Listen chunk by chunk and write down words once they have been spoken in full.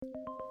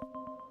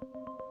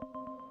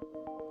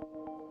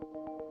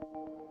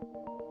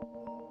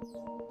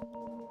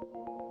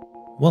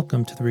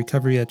Welcome to the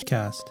Recovery Edge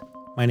cast.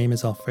 My name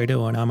is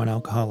Alfredo and I'm an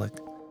alcoholic.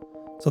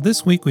 So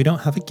this week we don't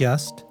have a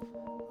guest.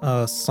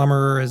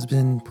 Summer has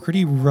been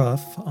pretty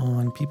rough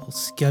on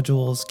people's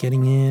schedules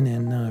getting in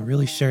and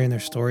really sharing their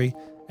story,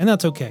 and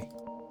that's okay.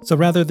 So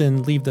rather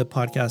than leave the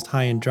podcast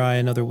high and dry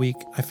another week,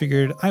 I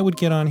figured I would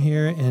get on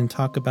here and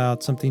talk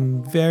about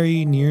something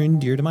very near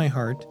and dear to my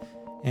heart,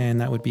 and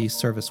that would be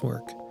service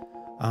work.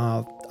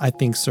 I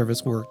think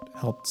service work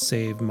helped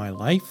save my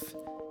life,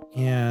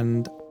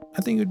 and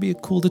I think it would be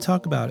cool to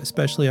talk about,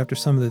 especially after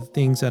some of the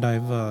things that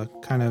I've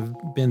kind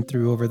of been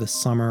through over the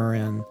summer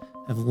and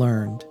have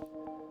learned.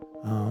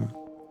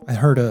 I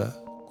heard a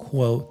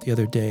quote the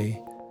other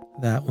day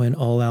that when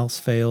all else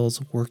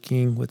fails,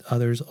 working with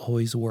others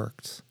always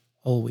works.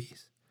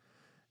 Always.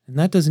 And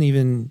that doesn't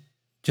even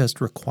just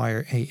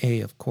require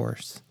AA, of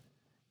course.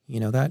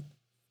 That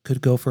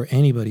could go for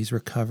anybody's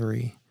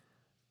recovery.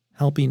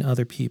 Helping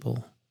other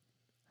people.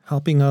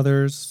 Helping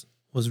others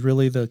was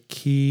really the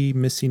key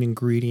missing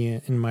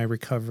ingredient in my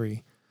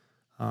recovery.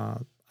 I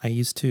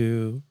used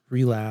to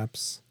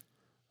relapse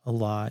a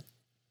lot,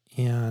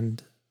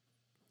 and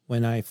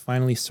when I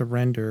finally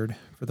surrendered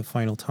for the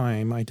final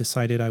time, I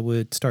decided I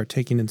would start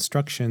taking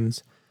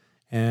instructions,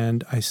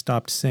 and I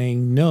stopped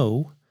saying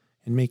no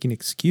and making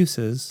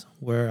excuses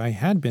where I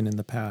had been in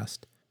the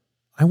past.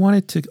 I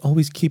wanted to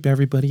always keep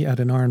everybody at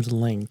an arm's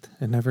length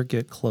and never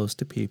get close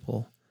to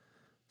people.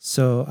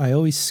 So I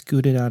always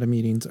scooted out of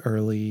meetings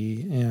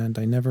early, and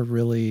I never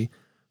really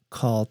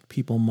called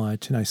people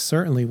much, and I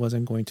certainly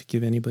wasn't going to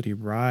give anybody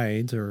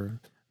rides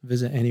or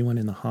visit anyone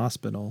in the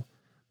hospital.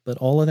 But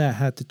all of that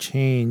had to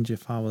change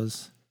if I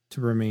was to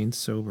remain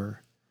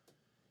sober.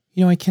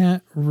 I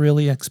can't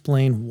really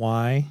explain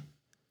why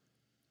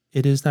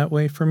it is that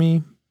way for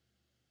me,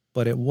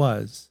 but it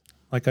was.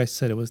 Like I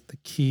said, it was the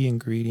key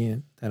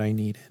ingredient that I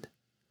needed.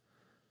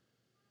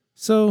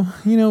 So,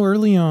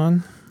 early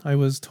on, I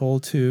was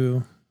told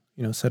to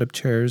set up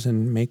chairs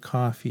and make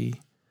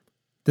coffee.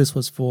 This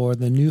was for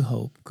the New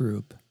Hope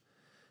group.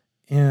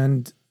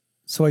 And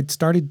so I'd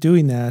started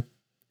doing that.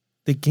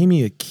 They gave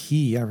me a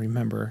key, I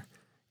remember.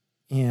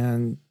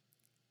 And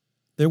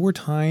there were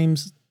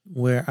times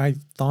where I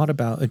thought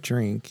about a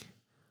drink,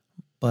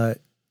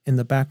 but in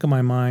the back of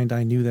my mind,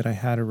 I knew that I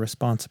had a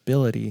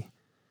responsibility.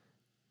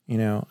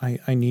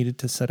 I needed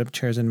to set up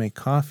chairs and make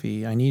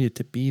coffee. I needed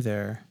to be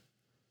there.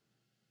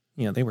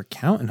 They were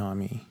counting on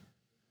me.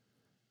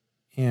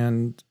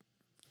 And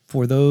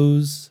for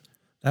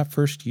that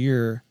first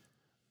year,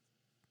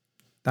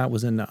 that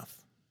was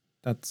enough.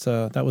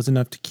 That was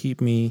enough to keep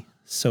me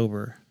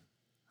sober.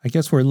 I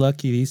guess we're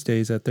lucky these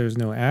days that there's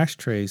no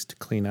ashtrays to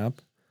clean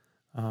up.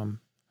 I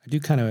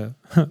do kind of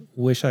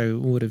wish I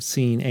would have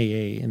seen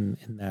AA in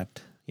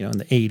that, in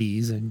the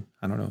 80s and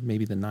I don't know,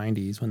 maybe the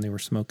 90s when they were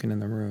smoking in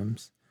the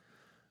rooms.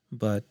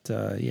 But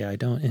I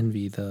don't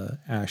envy the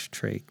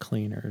ashtray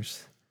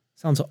cleaners.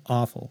 Sounds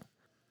awful.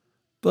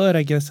 But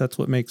I guess that's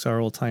what makes our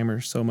old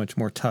timers so much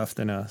more tough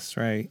than us,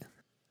 right?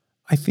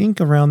 I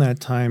think around that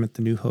time at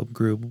the New Hope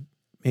group,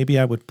 maybe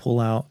I would pull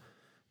out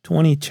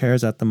 20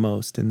 chairs at the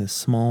most in this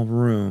small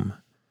room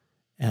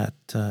at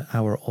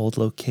our old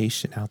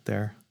location out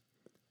there.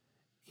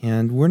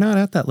 And we're not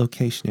at that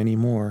location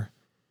anymore.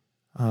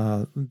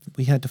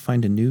 We had to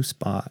find a new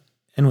spot.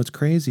 And what's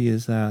crazy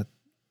is that,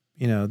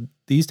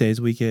 these days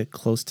we get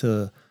close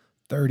to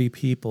 30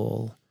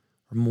 people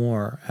or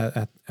more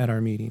at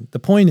our meeting. The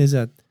point is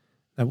that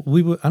I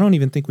don't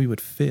even think we would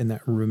fit in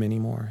that room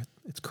anymore.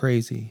 It's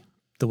crazy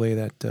the way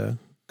that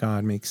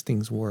God makes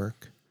things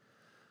work.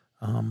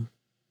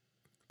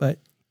 But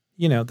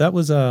that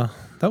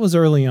was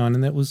early on,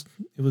 and it was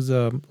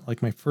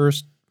like my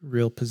first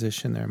real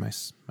position there, my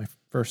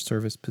first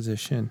service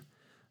position,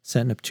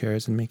 setting up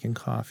chairs and making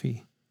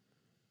coffee.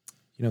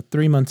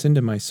 3 months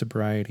into my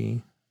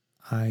sobriety,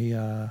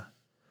 I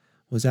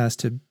was asked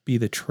to be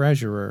the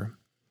treasurer.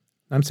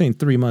 I'm saying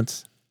 3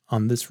 months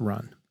on this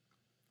run.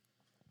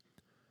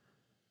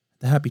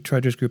 The Happy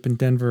Treasures group in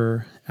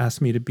Denver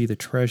asked me to be the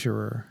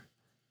treasurer.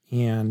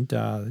 And,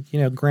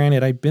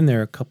 granted, I'd been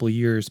there a couple of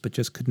years, but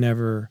just could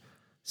never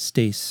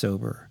stay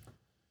sober.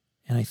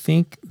 And I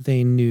think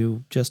they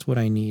knew just what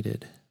I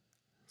needed.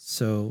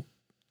 So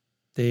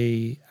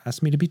they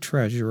asked me to be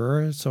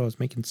treasurer. So I was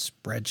making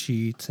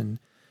spreadsheets and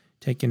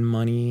taking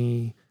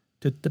money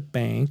to the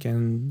bank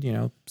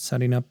and,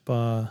 setting up,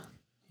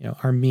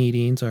 our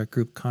meetings, our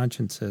group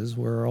consciences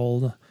were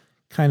all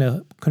kind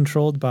of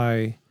controlled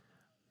by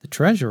the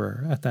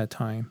treasurer at that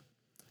time.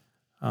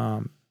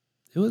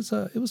 It was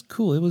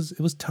cool. It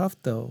was tough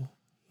though.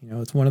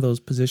 It's one of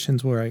those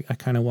positions where I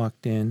kind of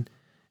walked in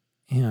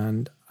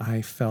and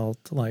I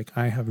felt like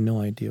I have no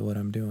idea what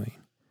I'm doing.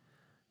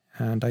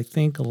 And I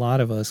think a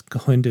lot of us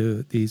go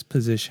into these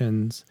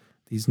positions,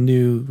 these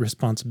new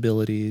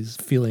responsibilities,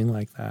 feeling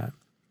like that.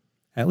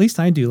 At least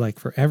I do. Like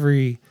for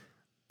every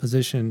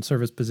position,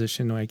 service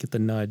position, when I get the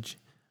nudge,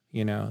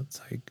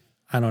 it's like,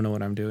 I don't know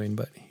what I'm doing,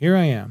 but here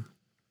I am.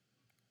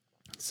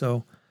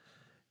 So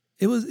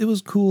it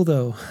was cool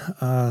though.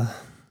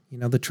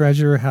 The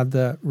treasurer had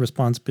the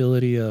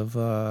responsibility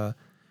of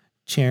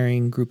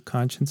chairing group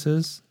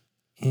consciences.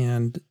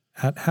 And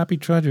at Happy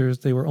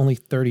Trudgers, they were only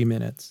 30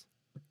 minutes.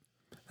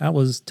 That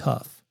was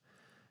tough.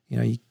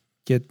 You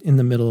get in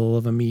the middle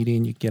of a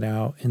meeting, you get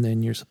out, and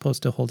then you're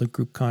supposed to hold a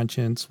group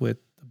conscience with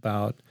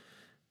about,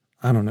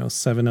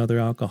 7 other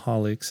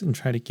alcoholics and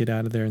try to get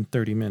out of there in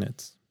 30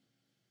 minutes.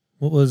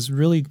 What was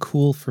really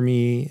cool for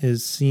me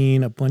is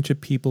seeing a bunch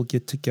of people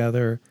get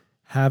together,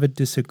 have a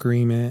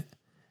disagreement,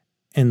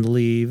 and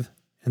leave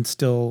and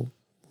still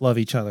love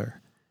each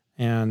other.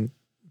 And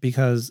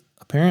because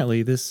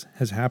apparently this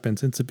has happened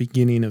since the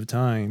beginning of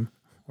time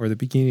or the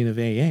beginning of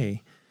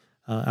AA,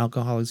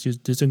 alcoholics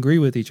just disagree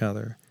with each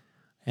other.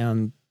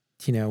 And,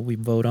 we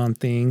vote on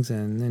things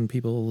and then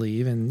people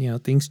leave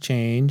and, things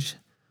change.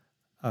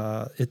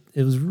 It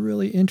was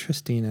really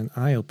interesting and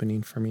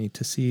eye-opening for me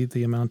to see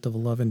the amount of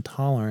love and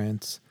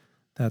tolerance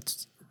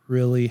that's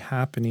really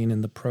happening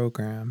in the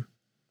program,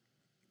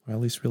 or at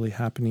least really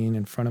happening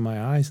in front of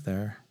my eyes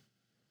there.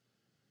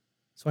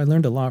 So I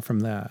learned a lot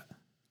from that.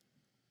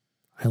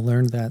 I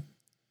learned that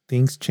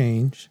things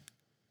change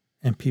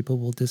and people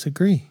will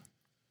disagree,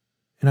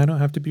 and I don't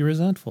have to be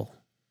resentful.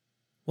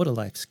 What a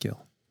life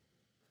skill.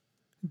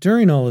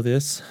 During all of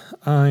this,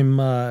 I'm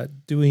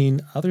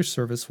doing other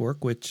service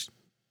work, which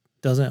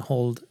doesn't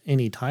hold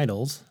any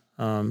titles,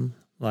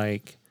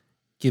 like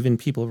giving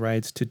people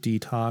rides to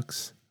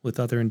detox with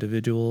other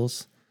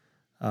individuals,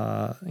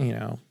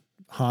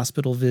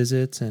 hospital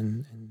visits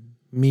and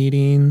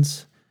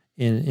meetings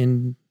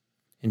in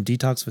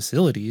detox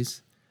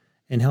facilities,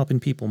 and helping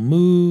people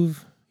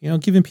move,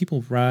 giving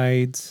people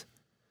rides,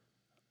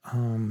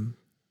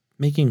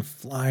 making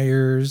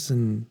flyers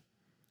and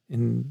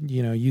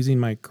using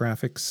my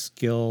graphic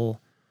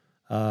skill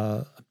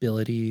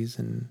abilities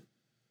and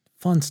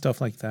fun stuff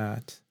like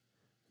that.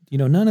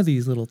 None of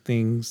these little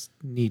things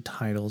need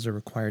titles or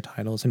require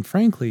titles. And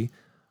frankly,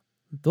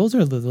 those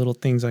are the little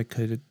things I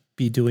could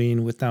be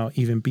doing without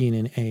even being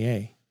in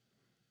AA.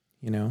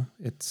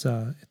 It's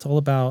all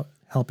about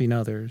helping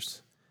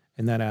others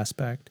in that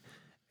aspect.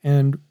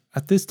 And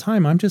at this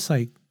time, I'm just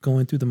like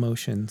going through the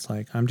motions.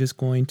 Like, I'm just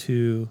going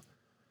to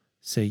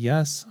say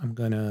yes. I'm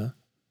going to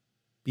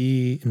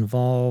be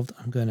involved.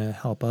 I'm going to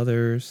help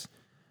others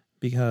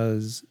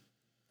because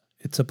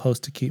it's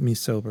supposed to keep me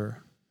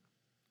sober.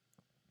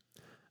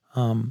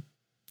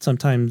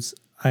 Sometimes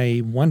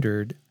I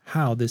wondered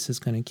how this is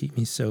going to keep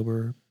me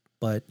sober,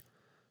 but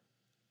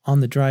on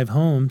the drive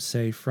home,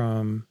 say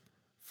from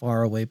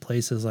far away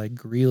places like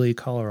Greeley,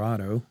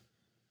 Colorado,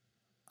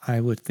 I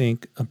would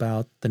think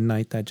about the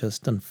night that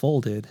just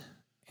unfolded,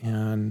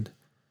 and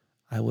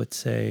I would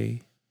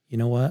say, you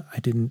know what? I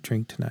didn't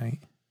drink tonight,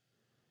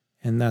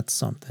 and that's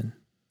something.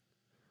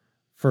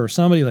 For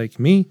somebody like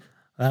me,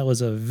 that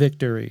was a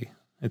victory.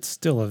 It's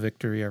still a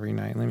victory every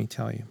night, let me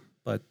tell you.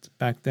 But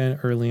back then,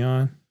 early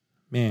on,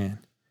 man,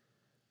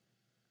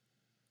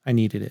 I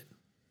needed it.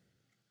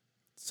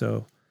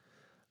 So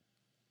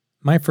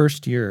my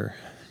first year,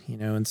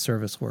 in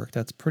service work,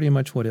 that's pretty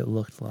much what it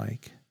looked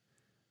like.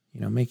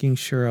 Making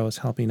sure I was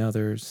helping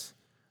others,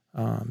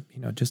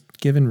 just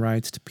giving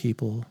rides to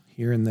people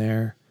here and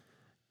there,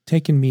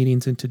 taking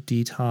meetings into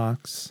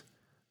detox,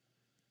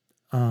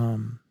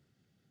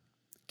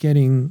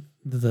 getting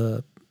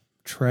the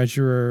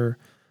treasurer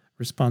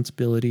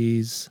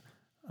responsibilities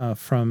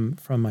from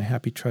my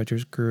Happy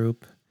Trudgers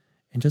group,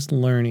 and just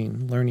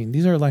learning.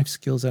 These are life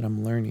skills that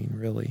I'm learning,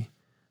 really.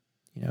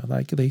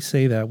 Like they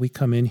say that we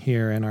come in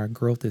here and our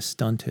growth is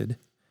stunted.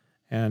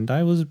 And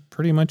I was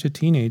pretty much a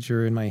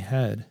teenager in my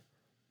head,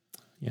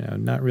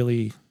 not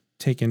really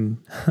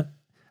taking,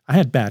 I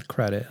had bad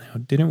credit.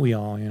 Didn't we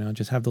all,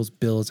 just have those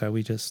bills that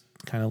we just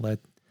kind of let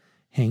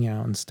hang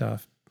out and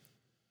stuff.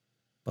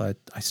 But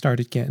I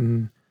started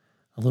getting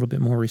a little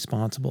bit more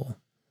responsible.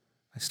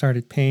 I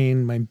started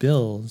paying my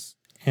bills,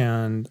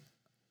 and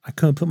I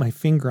couldn't put my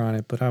finger on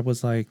it, but I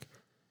was like,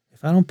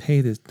 if I don't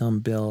pay this dumb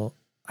bill,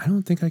 I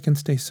don't think I can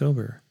stay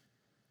sober.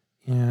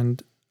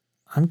 And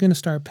I'm going to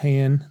start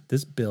paying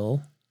this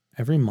bill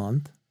every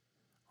month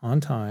on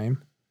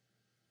time,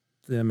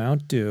 the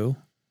amount due,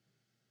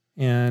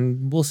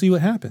 and we'll see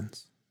what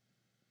happens.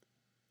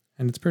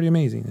 And it's pretty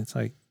amazing. It's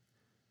like,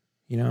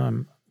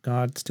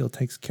 God still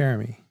takes care of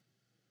me,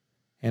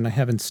 and I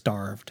haven't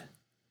starved.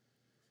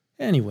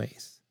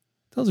 Anyways,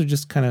 those are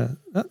just kind of,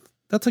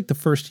 that's like the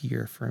first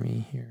year for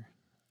me here.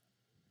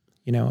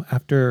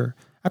 After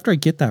I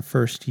get that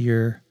first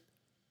year,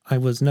 I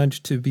was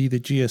nudged to be the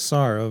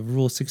GSR of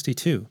Rule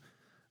 62,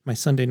 my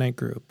Sunday night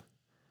group.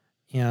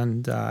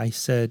 And I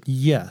said,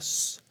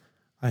 yes,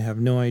 I have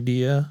no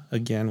idea,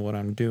 again, what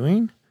I'm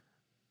doing.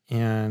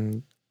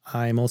 And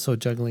I'm also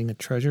juggling a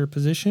treasurer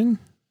position,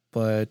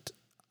 but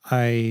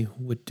I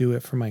would do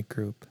it for my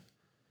group.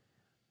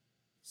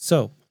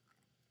 So,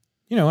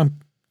 I'm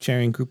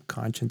sharing group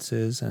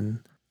consciences and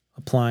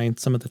applying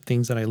some of the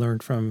things that I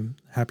learned from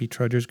Happy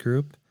Trudgers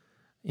group.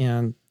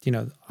 And,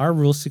 our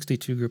Rule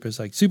 62 group is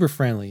like super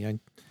friendly. I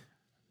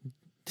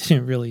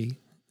didn't really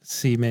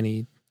see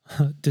many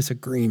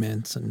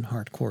disagreements and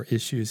hardcore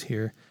issues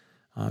here.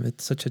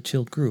 It's such a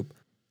chill group.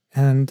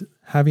 And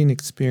having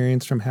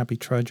experience from Happy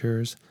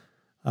Trudgers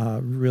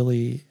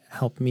really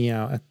helped me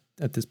out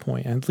at this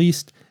point. At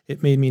least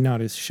it made me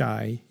not as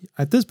shy.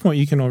 At this point,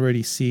 you can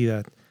already see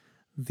that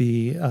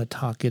the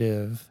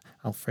talkative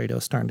Alfredo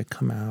is starting to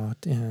come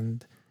out,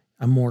 and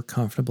I'm more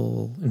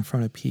comfortable in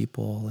front of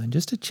people and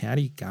just a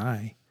chatty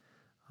guy.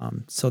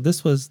 So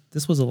this was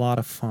a lot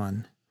of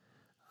fun.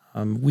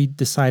 We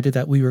decided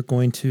that we were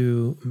going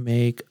to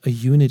make a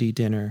unity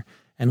dinner,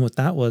 and what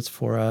that was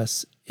for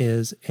us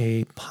is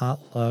a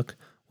potluck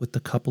with a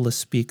couple of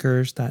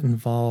speakers that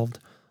involved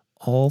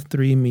all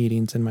three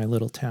meetings in my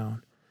little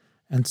town.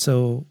 And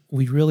so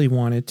we really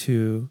wanted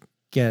to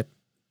get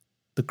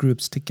the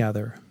groups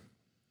together.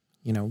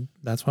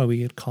 That's why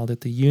we had called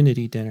it the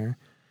Unity Dinner.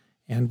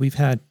 And we've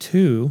had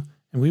two,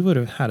 and we would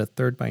have had a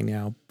third by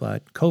now,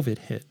 but COVID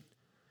hit.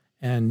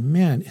 And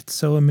man, it's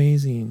so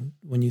amazing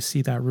when you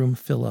see that room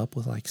fill up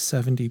with like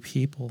 70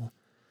 people.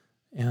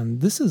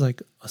 And this is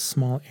like a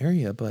small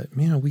area, but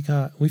man, we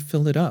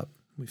filled it up.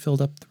 We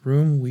filled up the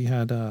room. We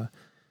had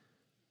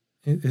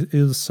it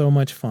was so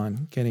much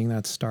fun getting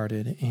that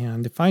started.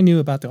 And if I knew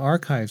about the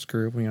archives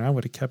group, I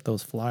would have kept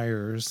those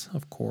flyers,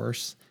 of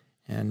course,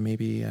 and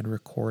maybe I'd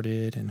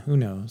recorded, and who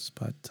knows.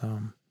 But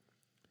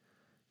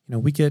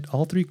we get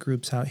all three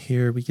groups out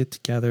here. We get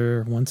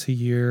together once a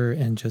year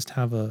and just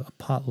have a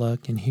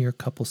potluck and hear a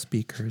couple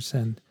speakers.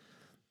 And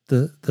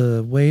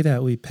the way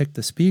that we pick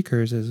the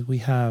speakers is we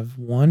have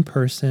one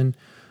person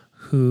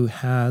who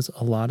has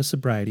a lot of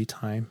sobriety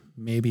time,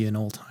 maybe an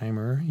old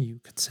timer, you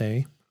could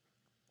say.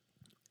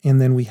 And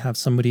then we have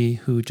somebody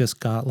who just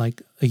got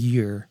like a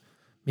year,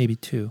 maybe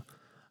two.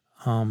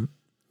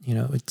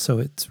 So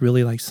it's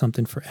really like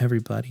something for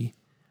everybody.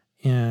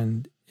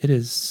 And it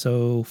is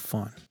so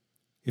fun.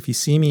 If you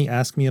see me,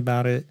 ask me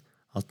about it.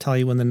 I'll tell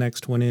you when the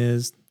next one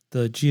is.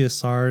 The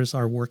GSRs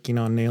are working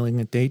on nailing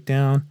a date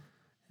down,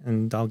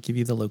 and I'll give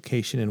you the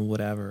location and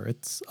whatever.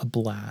 It's a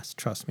blast,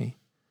 trust me.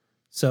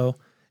 So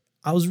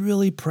I was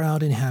really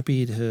proud and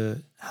happy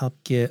to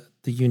help get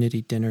the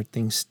Unity Dinner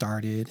thing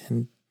started.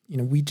 And,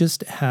 we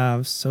just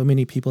have so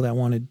many people that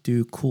want to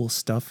do cool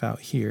stuff out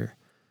here.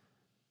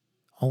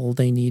 All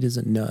they need is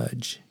a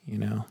nudge,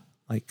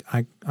 Like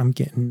I'm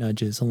getting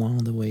nudges along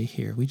the way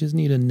here. We just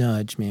need a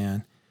nudge,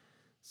 man.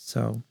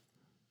 So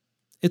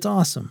it's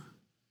awesome.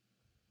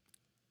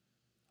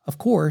 Of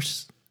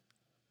course,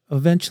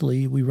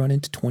 eventually we run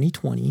into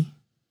 2020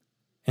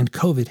 and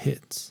COVID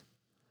hits.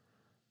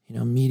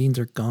 Meetings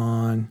are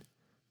gone,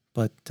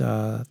 but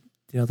the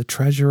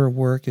treasurer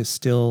work is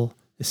still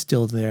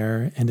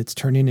there, and it's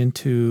turning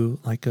into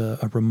like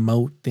a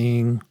remote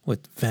thing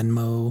with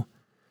Venmo.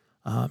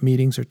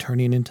 Meetings are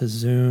turning into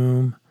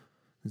Zoom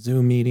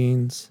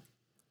meetings.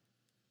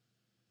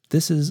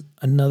 This is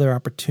another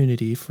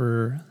opportunity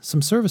for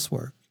some service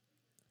work.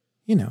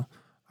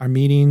 Our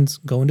meetings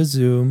go into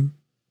Zoom.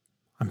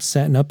 I'm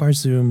setting up our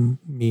Zoom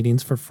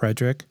meetings for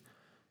Frederick.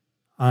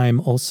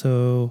 I'm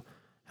also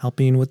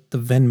helping with the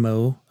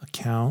Venmo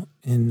account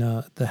in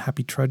the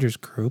Happy Trudgers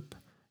group.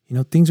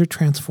 Things are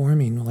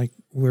transforming. Like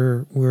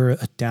we're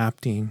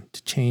adapting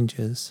to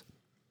changes.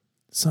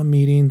 Some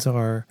meetings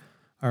are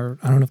I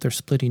don't know if they're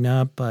splitting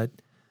up, but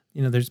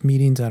there's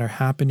meetings that are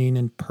happening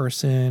in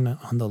person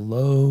on the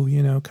low,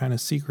 kind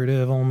of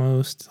secretive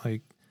almost.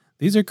 Like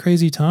these are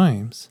crazy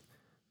times.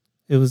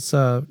 It was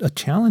a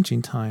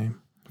challenging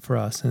time for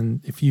us. And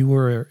if you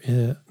were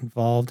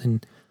involved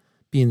in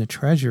being the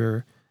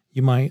treasurer,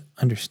 you might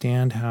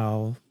understand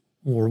how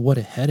or what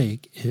a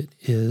headache it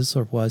is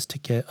or was to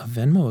get a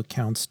Venmo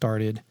account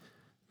started,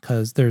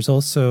 because there's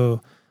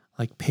also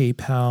like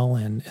PayPal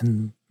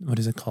and what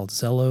is it called,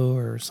 Zello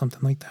or something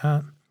like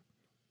that.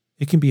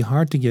 It can be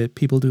hard to get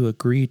people to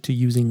agree to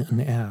using an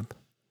app.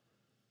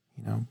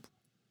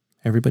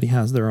 Everybody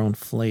has their own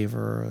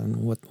flavor and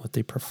what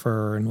they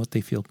prefer and what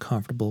they feel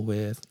comfortable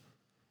with.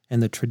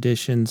 And the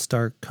traditions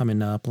start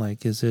coming up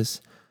like, is this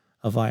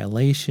a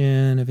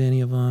violation of any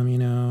of them?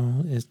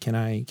 Can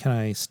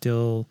I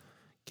still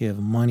give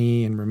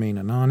money and remain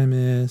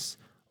anonymous?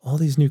 All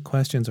these new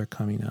questions are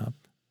coming up.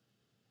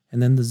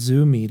 And then the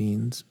Zoom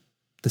meetings,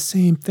 the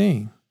same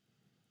thing.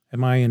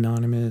 Am I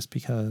anonymous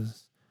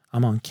because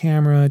I'm on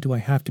camera? Do I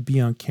have to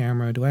be on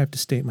camera? Do I have to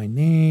state my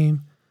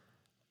name?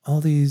 All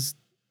these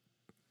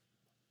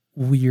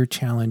weird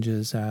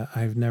challenges that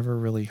I've never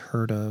really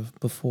heard of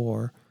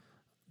before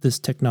this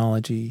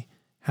technology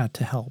had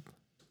to help.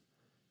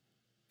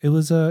 It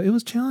was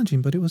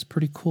challenging, but it was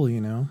pretty cool,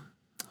 In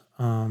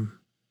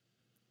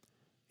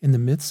the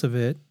midst of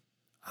it,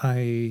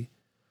 I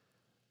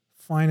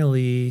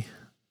finally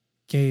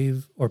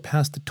gave or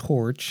passed the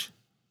torch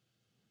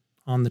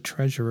on the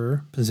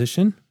treasurer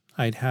position.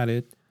 I'd had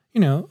it,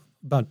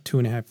 about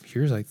 2.5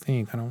 years, I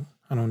think. I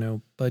don't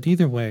know. But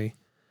either way,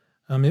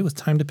 it was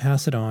time to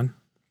pass it on.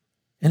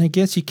 And I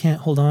guess you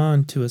can't hold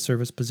on to a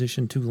service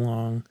position too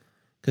long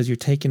because you're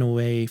taken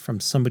away from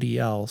somebody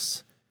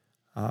else.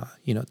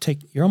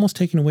 You're almost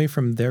taken away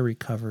from their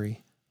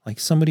recovery. Like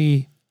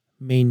somebody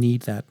may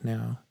need that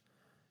now.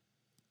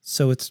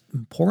 So it's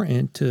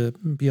important to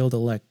be able to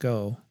let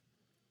go.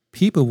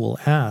 People will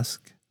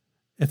ask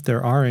if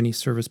there are any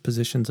service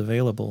positions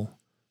available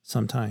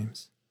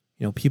sometimes.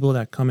 People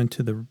that come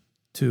into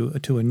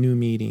to a new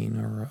meeting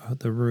or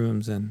the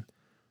rooms, and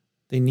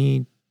they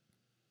need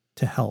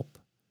to help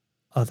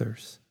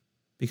others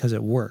because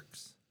it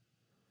works.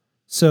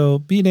 So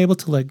being able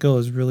to let go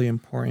is really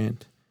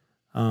important.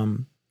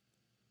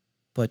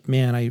 But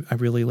man, I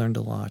really learned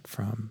a lot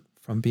from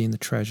being the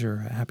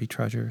treasurer at Happy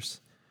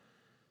Treasures.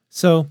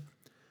 So,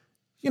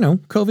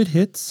 COVID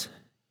hits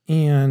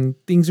and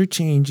things are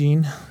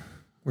changing.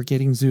 We're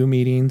getting Zoom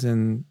meetings,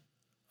 and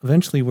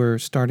eventually we're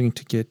starting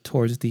to get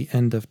towards the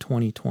end of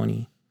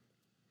 2020.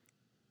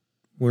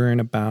 We're in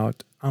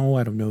about,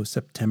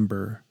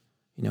 September.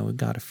 We've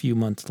got a few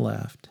months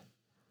left.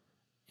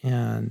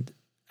 And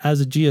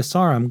as a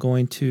GSR, I'm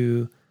going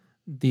to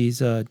these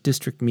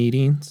district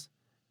meetings,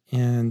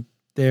 and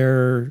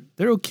they're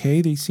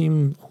okay. They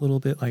seem a little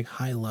bit like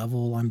high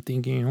level. I'm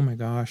thinking, oh my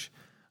gosh,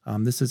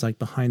 this is like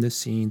behind the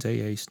scenes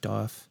AA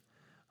stuff.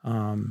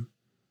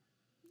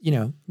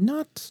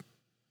 Not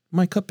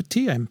my cup of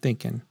tea, I'm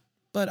thinking,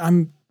 but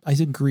I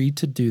agreed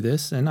to do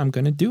this and I'm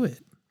going to do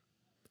it.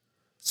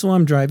 So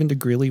I'm driving to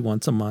Greeley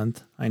once a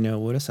month. I know,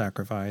 what a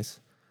sacrifice.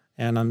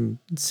 And I'm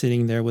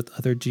sitting there with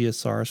other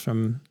GSRs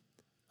from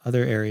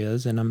other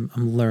areas, and I'm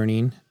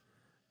learning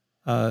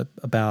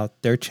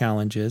about their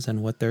challenges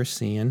and what they're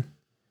seeing.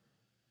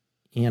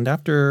 And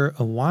after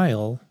a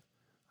while,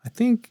 I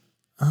think,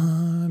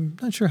 I'm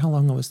not sure how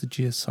long I was the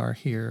GSR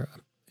here.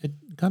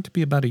 It got to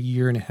be about 1.5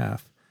 years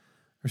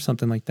or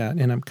something like that.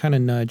 And I'm kind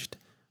of nudged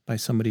by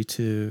somebody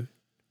to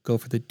go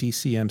for the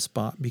DCM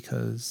spot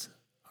because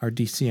our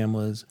DCM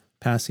was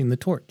passing the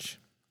torch.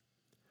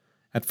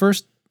 At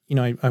first,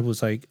 I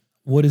was like,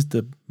 what is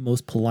the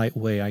most polite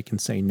way I can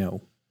say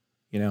no?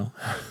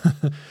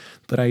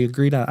 But I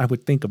agreed I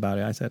would think about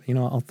it. I said,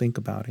 I'll think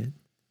about it.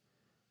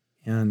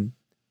 And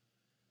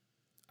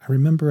I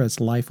remember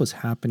as life was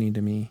happening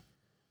to me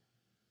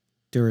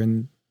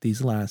during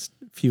these last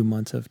few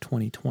months of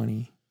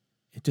 2020,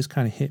 it just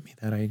kind of hit me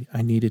that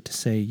I needed to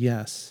say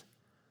yes.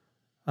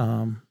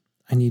 I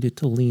needed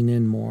to lean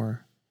in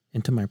more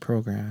into my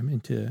program,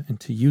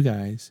 into you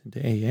guys, into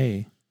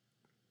AA.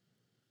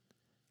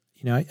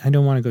 I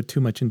don't want to go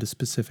too much into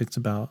specifics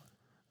about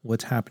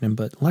what's happening,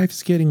 but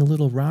life's getting a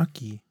little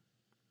rocky.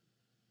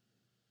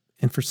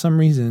 And for some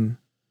reason,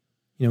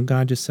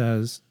 God just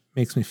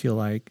makes me feel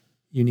like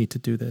you need to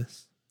do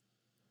this.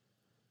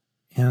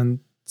 And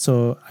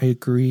so I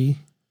agree,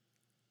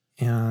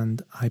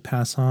 and I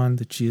pass on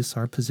the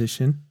GSR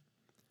position,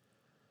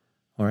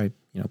 or I,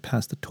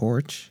 pass the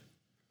torch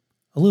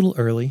a little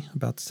early,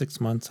 about 6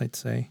 months, I'd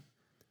say.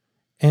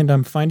 And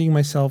I'm finding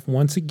myself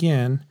once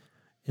again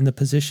in the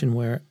position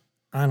where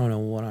I don't know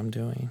what I'm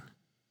doing.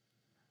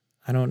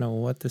 I don't know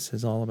what this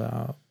is all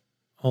about.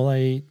 All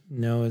I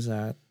know is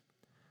that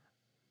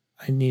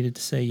I needed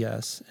to say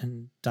yes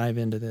and dive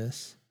into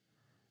this.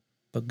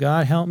 But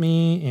God helped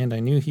me, and I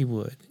knew He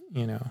would,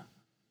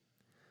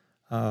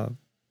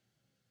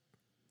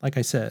 Like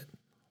I said,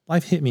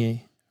 life hit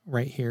me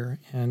right here,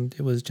 and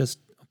it was just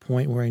a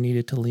point where I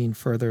needed to lean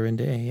further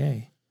into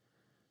AA.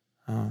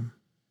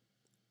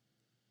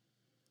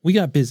 We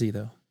got busy,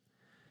 though.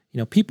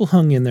 People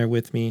hung in there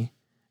with me,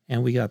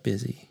 and we got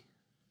busy.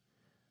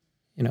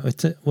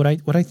 It's what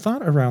I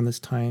thought around this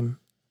time,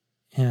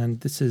 and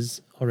this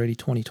is already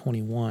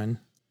 2021.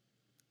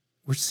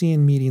 We're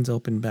seeing meetings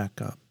open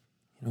back up.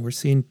 We're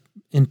seeing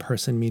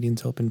in-person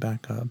meetings open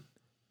back up.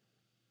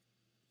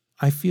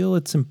 I feel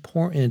it's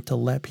important to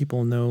let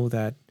people know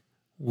that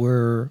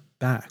we're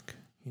back.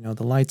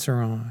 The lights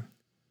are on.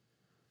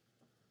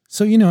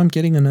 So, I'm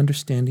getting an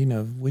understanding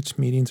of which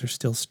meetings are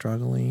still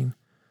struggling.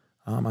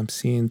 I'm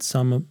seeing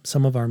some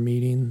of our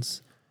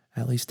meetings,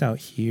 at least out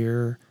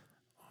here,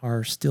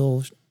 are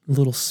still a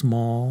little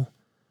small,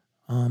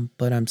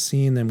 but I'm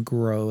seeing them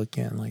grow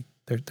again. Like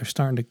they're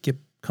starting to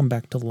come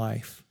back to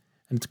life,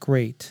 and it's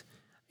great.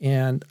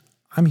 And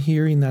I'm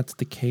hearing that's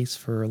the case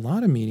for a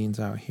lot of meetings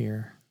out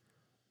here.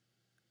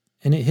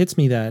 And it hits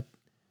me that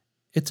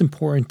it's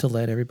important to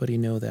let everybody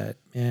know that,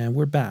 man,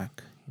 we're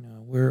back.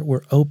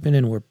 We're open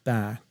and we're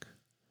back.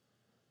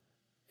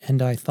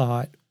 And I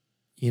thought,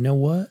 you know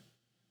what?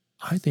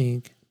 I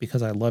think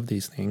because I love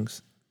these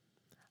things,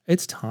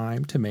 it's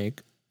time to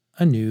make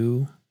a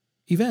new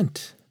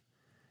event.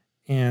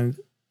 And,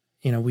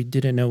 we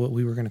didn't know what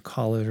we were going to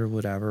call it or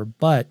whatever,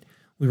 but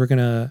we were going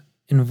to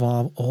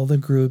involve all the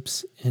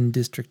groups in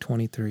District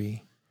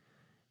 23.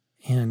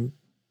 And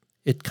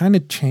it kind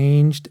of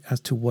changed as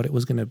to what it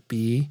was going to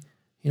be.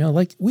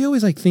 Like we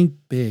always think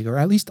big, or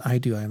at least I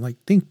do. I'm like,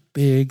 think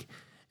big.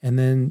 And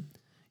then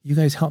you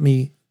guys help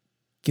me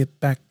get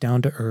back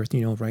down to earth,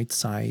 right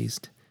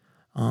sized.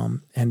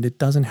 And it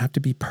doesn't have to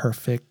be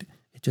perfect.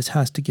 It just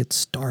has to get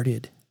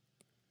started.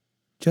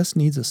 Just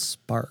needs a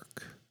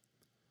spark.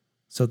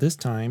 So this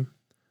time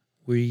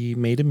we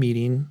made a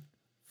meeting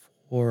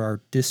for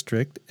our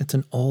district. It's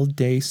an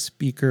all-day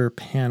speaker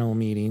panel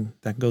meeting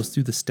that goes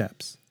through the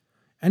steps.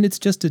 And it's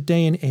just a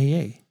day in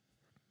AA.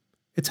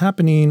 It's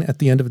happening at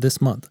the end of this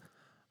month,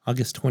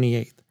 August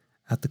 28th,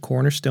 at the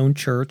Cornerstone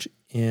Church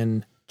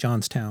in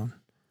Johnstown.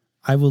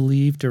 I will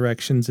leave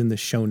directions in the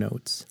show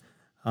notes.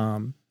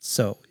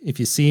 So if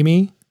you see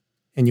me,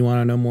 and you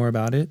want to know more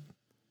about it,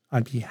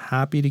 I'd be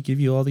happy to give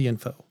you all the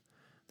info.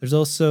 There's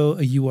also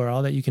a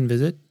URL that you can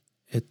visit.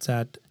 It's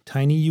at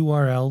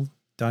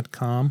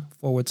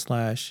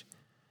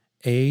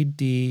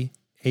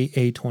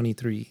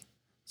tinyurl.com/ADAA23.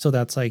 So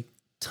that's like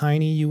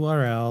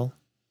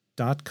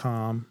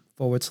tinyurl.com/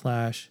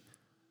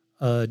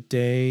 a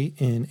day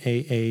in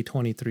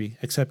AA23,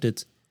 except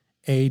it's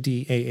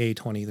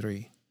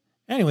ADAA23.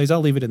 Anyways,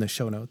 I'll leave it in the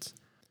show notes.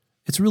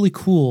 It's really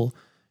cool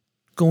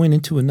going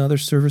into another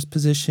service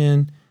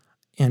position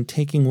and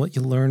taking what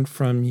you learned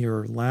from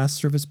your last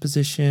service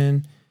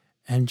position,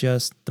 and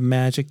just the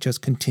magic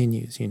just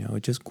continues,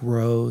 it just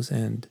grows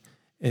and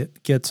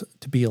it gets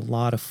to be a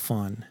lot of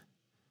fun.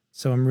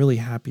 So I'm really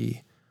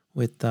happy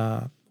with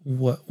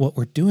what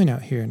we're doing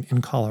out here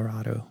in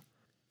Colorado.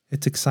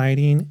 It's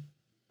exciting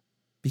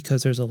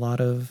because there's a lot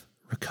of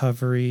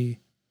recovery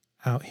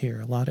out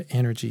here, a lot of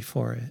energy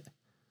for it.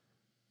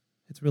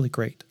 It's really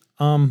great.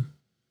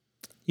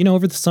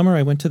 Over the summer,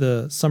 I went to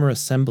the summer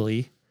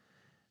assembly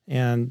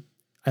and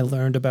I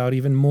learned about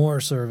even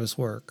more service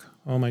work.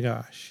 Oh my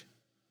gosh.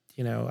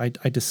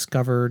 I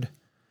discovered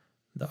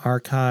the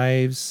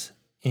archives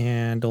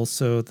and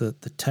also the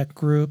tech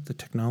group, the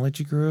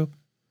technology group.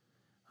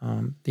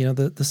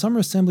 The summer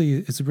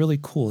assembly is really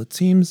cool. It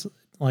seems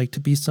like to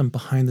be some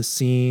behind the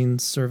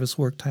scenes service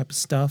work type of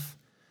stuff,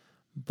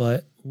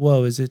 but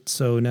whoa, is it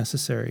so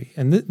necessary?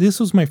 And this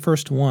was my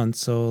first one,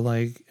 so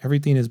like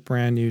everything is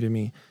brand new to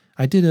me.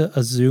 I did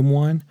a Zoom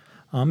one.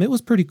 It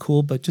was pretty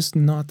cool, but just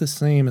not the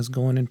same as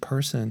going in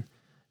person.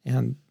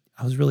 And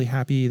I was really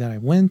happy that I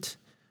went.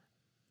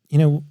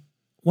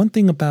 One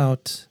thing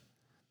about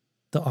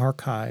the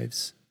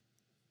archives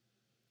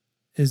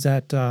is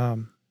that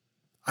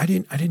I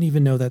didn't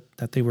even know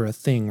that they were a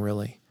thing,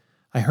 really.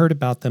 I heard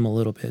about them a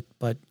little bit,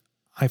 but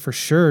I for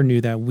sure knew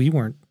that we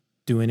weren't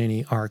doing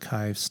any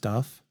archive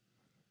stuff.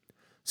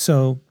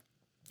 So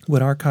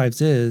what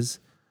archives is,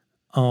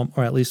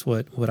 or at least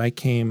what I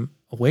came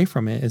away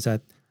from it, is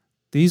that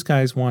these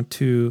guys want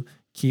to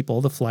keep all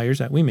the flyers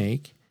that we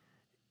make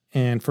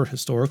and for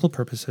historical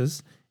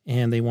purposes,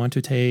 and they want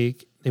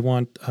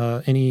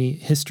any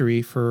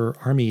history for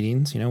our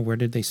meetings. Where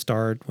did they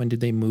start? When did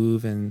they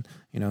move? And,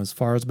 as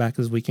far as back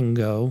as we can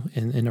go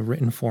in a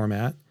written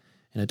format,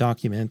 in a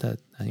document that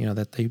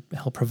they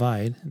help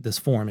provide, this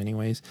form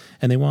anyways.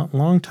 And they want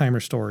long-timer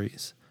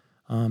stories,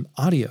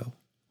 audio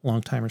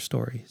long-timer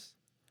stories.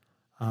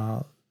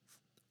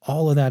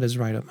 All of that is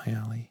right up my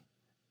alley.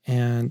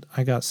 And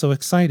I got so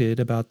excited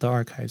about the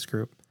archives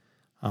group.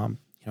 I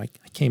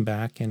came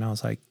back and I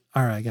was like,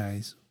 all right,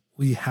 guys,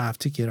 we have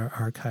to get our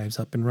archives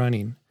up and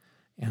running.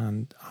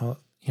 And, I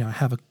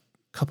have a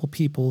couple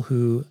people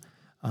who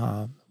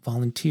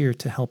volunteer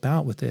to help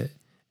out with it.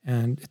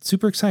 And it's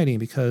super exciting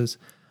because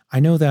I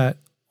know that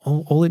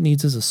all it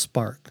needs is a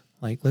spark.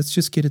 Like, let's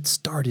just get it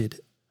started.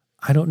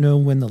 I don't know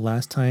when the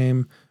last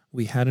time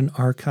we had an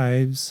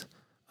archives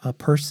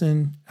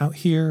person out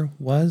here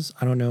was.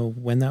 I don't know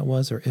when that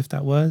was or if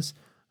that was.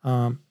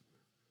 I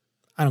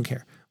don't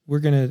care. We're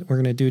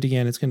gonna do it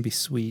again. It's gonna be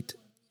sweet.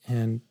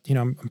 And,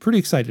 I'm pretty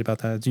excited about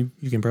that. As you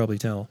can probably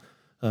tell,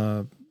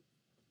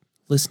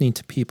 listening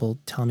to people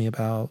tell me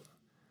about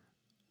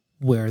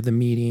where the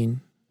meeting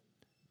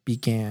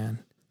began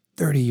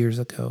 30 years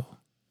ago,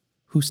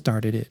 who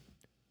started it,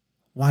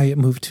 why it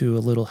moved to a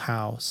little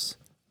house,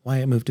 why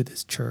it moved to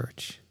this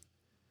church,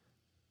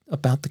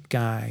 about the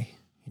guy,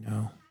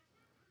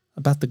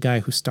 about the guy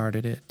who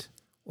started it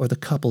or the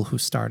couple who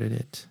started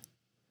it.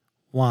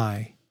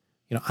 Why?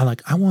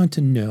 I want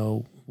to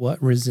know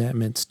what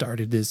resentment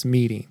started this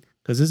meeting.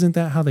 Because isn't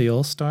that how they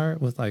all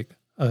start, with like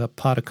a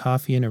pot of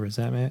coffee and a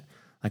resentment?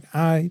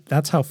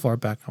 That's how far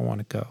back I want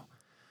to go.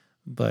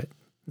 But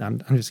I'm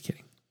just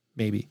kidding.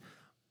 Maybe.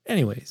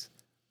 Anyways,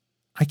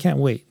 I can't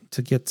wait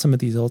to get some of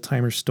these old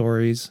timer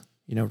stories,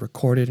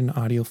 recorded in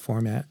audio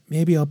format.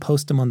 Maybe I'll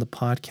post them on the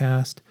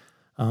podcast.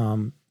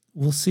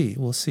 We'll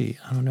see.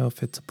 I don't know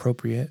if it's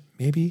appropriate.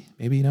 Maybe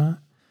not.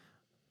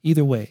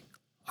 Either way,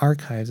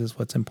 archives is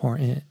what's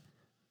important.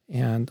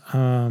 And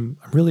I'm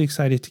really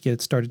excited to get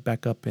it started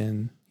back up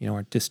in,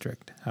 our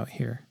district out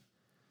here.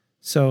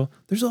 So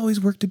there's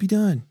always work to be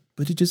done,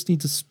 but it just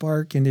needs a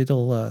spark and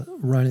it'll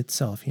run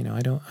itself.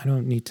 I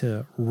don't need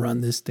to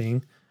run this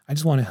thing. I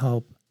just want to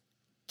help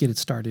get it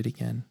started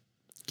again,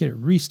 get it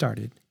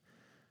restarted.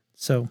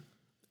 So,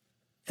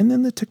 and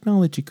then the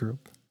technology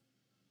group,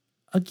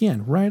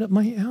 again, right up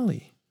my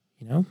alley,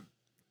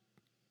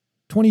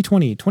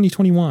 2020,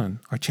 2021,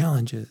 our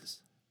challenges,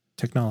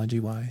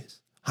 technology-wise,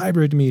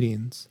 hybrid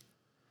meetings.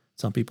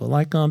 Some people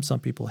like them, some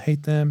people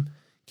hate them.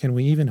 Can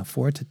we even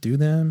afford to do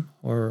them?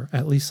 Or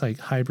at least like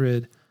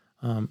hybrid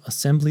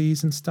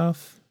assemblies and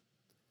stuff?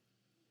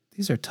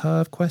 These are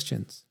tough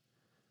questions.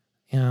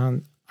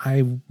 And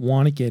I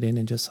want to get in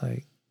and just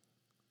like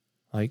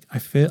I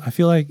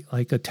feel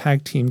like a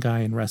tag team guy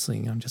in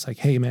wrestling. I'm just like,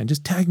 hey man,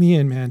 just tag me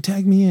in, man.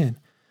 Tag me in.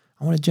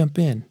 I want to jump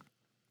in.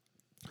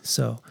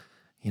 So,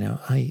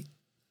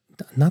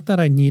 not that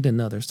I need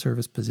another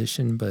service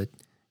position, but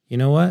you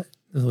know what?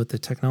 With the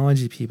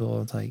technology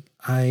people, it's like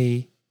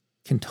I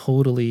can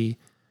totally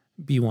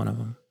be one of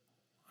them.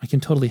 I can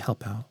totally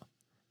help out.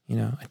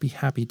 I'd be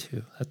happy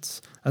to.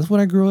 That's what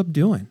I grew up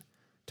doing,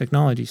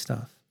 technology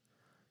stuff.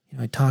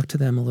 I talked to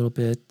them a little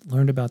bit,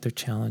 learned about their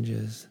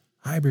challenges.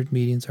 Hybrid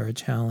meetings are a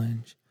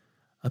challenge.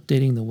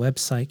 Updating the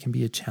website can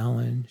be a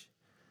challenge.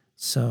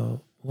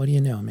 So what do you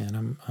know,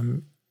 man?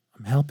 I'm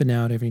helping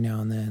out every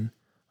now and then,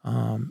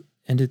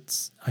 and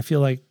I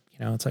feel like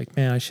it's like,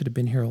 man, I should have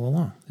been here all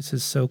along. This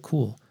is so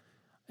cool.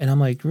 And I'm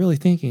like really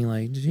thinking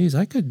like, geez,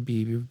 I could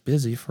be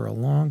busy for a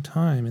long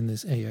time in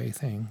this AA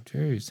thing.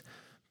 Jeez.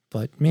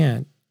 But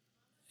man,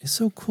 it's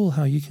so cool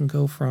how you can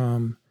go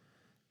from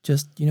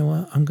just,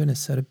 what, I'm going to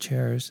set up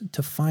chairs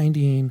to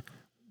finding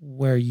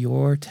where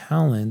your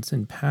talents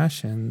and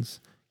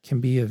passions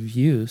can be of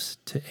use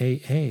to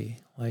AA.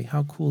 Like,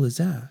 how cool is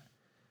that?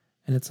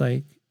 And it's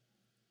like,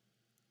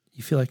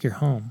 you feel like you're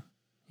home,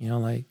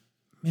 like,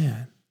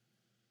 man,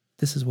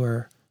 this is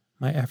where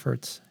my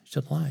efforts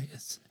should lie.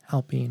 It's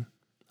helping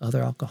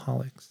other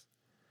alcoholics.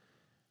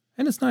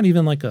 And it's not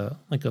even like a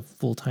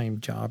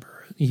full-time job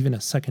or even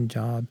a second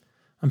job.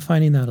 I'm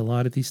finding that a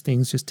lot of these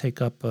things just take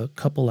up a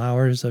couple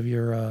hours of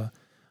your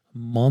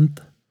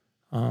month,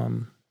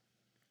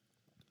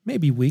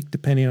 maybe week,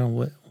 depending on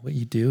what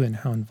you do and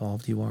how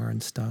involved you are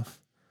and stuff.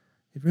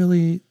 It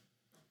really,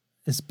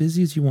 as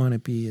busy as you want to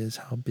be, is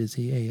how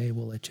busy AA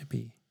will let you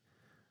be.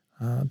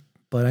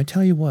 But I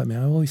tell you what,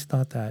 man, I always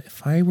thought that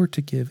if I were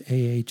to give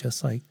AA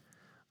just like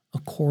a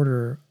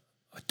quarter,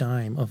 a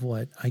dime of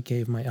what I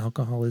gave my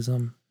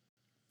alcoholism,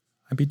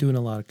 I'd be doing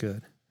a lot of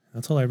good.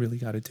 That's all I really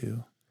got to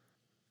do.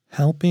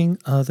 Helping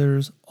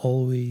others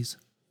always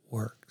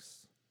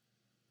works.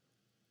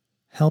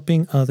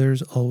 Helping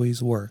others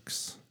always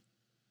works.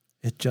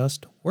 It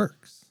just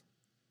works.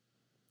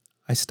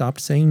 I stopped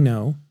saying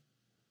no.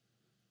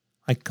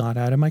 I got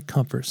out of my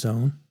comfort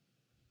zone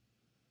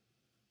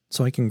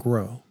so I can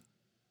grow.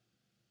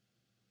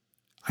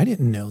 I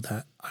didn't know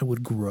that I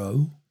would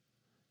grow.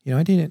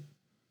 I didn't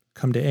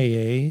come to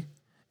AA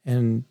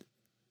and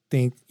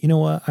think, you know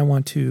what, I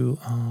want to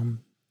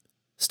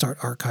start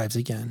archives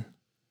again.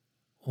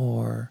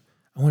 Or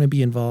I want to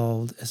be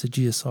involved as a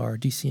GSR,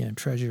 DCM,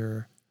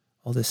 treasurer,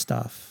 all this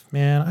stuff.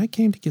 Man, I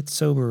came to get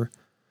sober.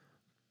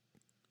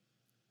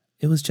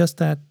 It was just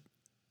that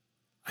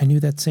I knew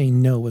that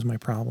saying no was my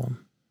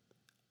problem.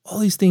 All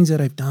these things that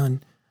I've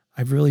done,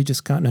 I've really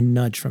just gotten a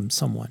nudge from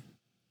someone.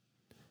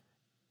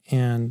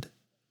 And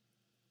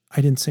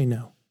I didn't say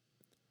no.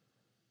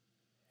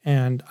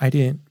 And I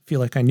didn't feel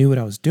like I knew what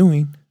I was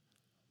doing,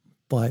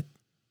 but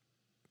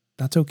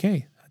that's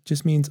okay. It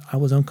just means I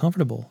was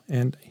uncomfortable,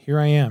 and here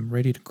I am,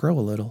 ready to grow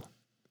a little.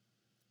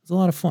 It was a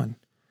lot of fun.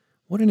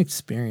 What an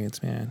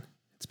experience, man.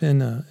 It's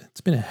been a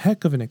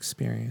heck of an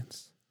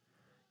experience.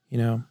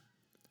 When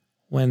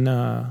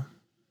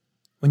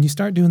you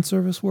start doing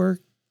service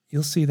work,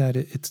 you'll see that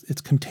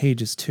it's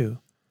contagious too.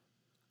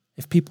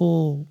 If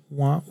people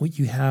want what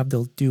you have,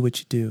 they'll do what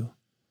you do.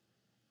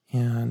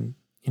 And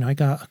I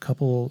got a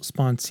couple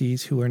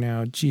sponsees who are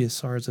now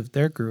GSRs of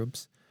their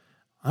groups.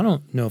 I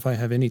don't know if I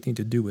have anything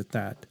to do with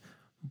that.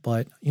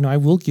 But, I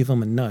will give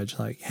them a nudge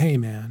like, hey,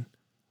 man,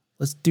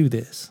 let's do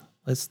this.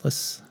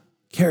 Let's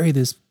carry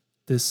this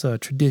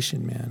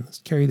tradition, man. Let's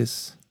carry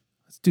this.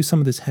 Let's do some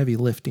of this heavy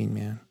lifting,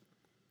 man,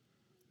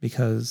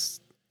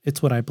 because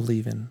it's what I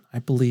believe in. I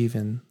believe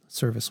in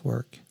service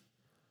work.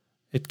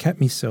 It kept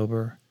me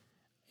sober,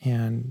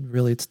 and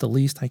really it's the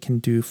least I can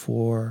do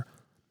for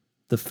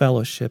the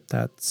fellowship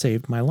that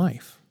saved my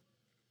life.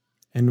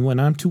 And when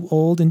I'm too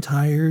old and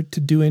tired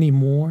to do any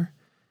more,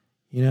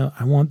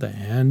 I want the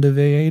hand of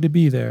AA to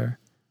be there.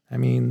 That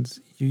means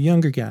you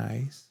younger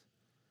guys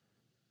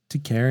to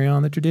carry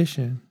on the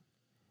tradition,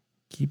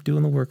 keep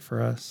doing the work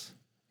for us,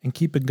 and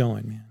keep it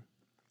going, man.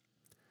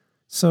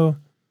 So,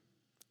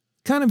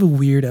 kind of a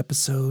weird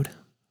episode,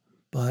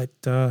 but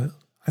I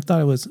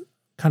thought it was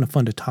kind of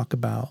fun to talk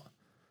about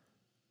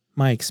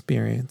my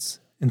experience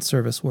in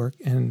service work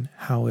and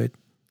how it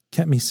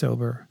kept me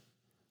sober.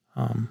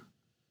 I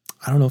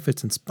don't know if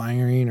it's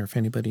inspiring or if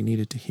anybody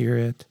needed to hear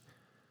it,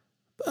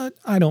 but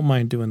I don't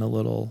mind doing a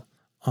little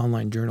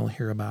online journal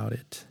here about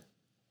it.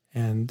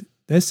 And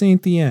this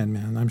ain't the end,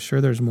 man. I'm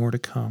sure there's more to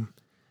come.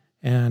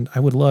 And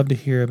I would love to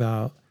hear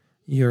about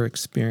your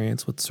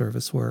experience with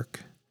service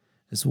work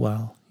as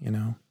well.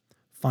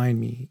 Find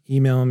me,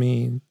 email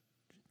me,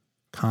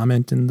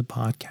 comment in the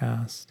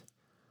podcast,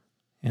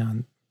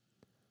 and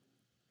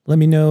let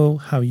me know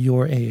how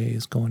your AA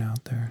is going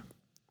out there,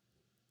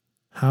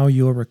 how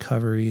your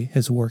recovery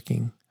is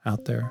working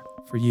out there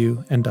for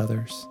you and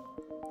others.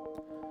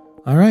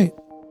 All right.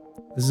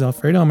 This is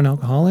Alfredo. I'm an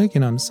alcoholic,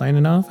 and I'm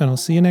signing off, and I'll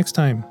see you next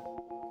time.